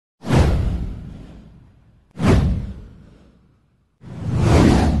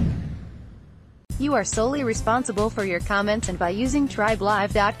You are solely responsible for your comments, and by using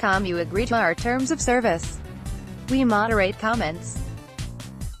tribelive.com you agree to our terms of service. We moderate comments.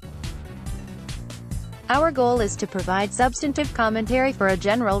 Our goal is to provide substantive commentary for a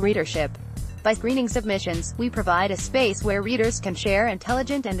general readership. By screening submissions, we provide a space where readers can share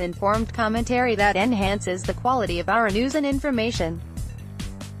intelligent and informed commentary that enhances the quality of our news and information.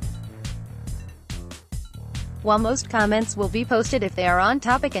 While most comments will be posted if they are on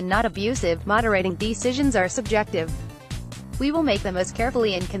topic and not abusive, moderating decisions are subjective. We will make them as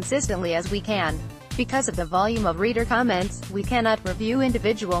carefully and consistently as we can. Because of the volume of reader comments, we cannot review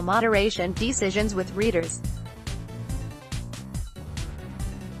individual moderation decisions with readers.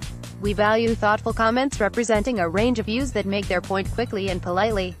 We value thoughtful comments representing a range of views that make their point quickly and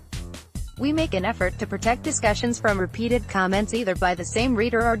politely. We make an effort to protect discussions from repeated comments either by the same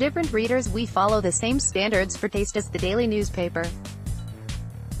reader or different readers. We follow the same standards for taste as the daily newspaper.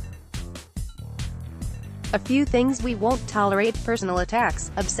 A few things we won't tolerate: personal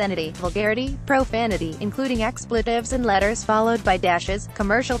attacks, obscenity, vulgarity, profanity, including expletives and letters followed by dashes,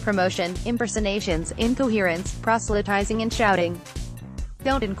 commercial promotion, impersonations, incoherence, proselytizing and shouting.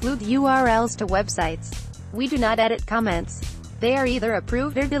 Don't include URLs to websites. We do not edit comments. They are either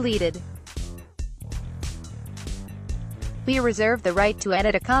approved or deleted. We reserve the right to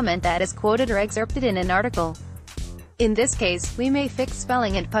edit a comment that is quoted or excerpted in an article. In this case, we may fix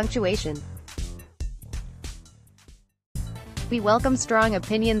spelling and punctuation. We welcome strong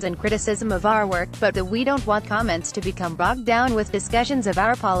opinions and criticism of our work, but we don't want comments to become bogged down with discussions of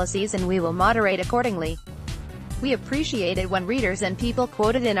our policies, and we will moderate accordingly. We appreciate it when readers and people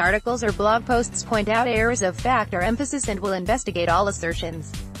quoted in articles or blog posts point out errors of fact or emphasis, and will investigate all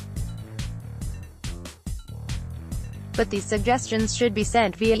assertions. But these suggestions should be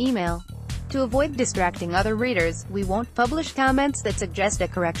sent via email. To avoid distracting other readers, we won't publish comments that suggest a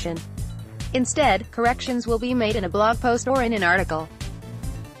correction. Instead, corrections will be made in a blog post or in an article.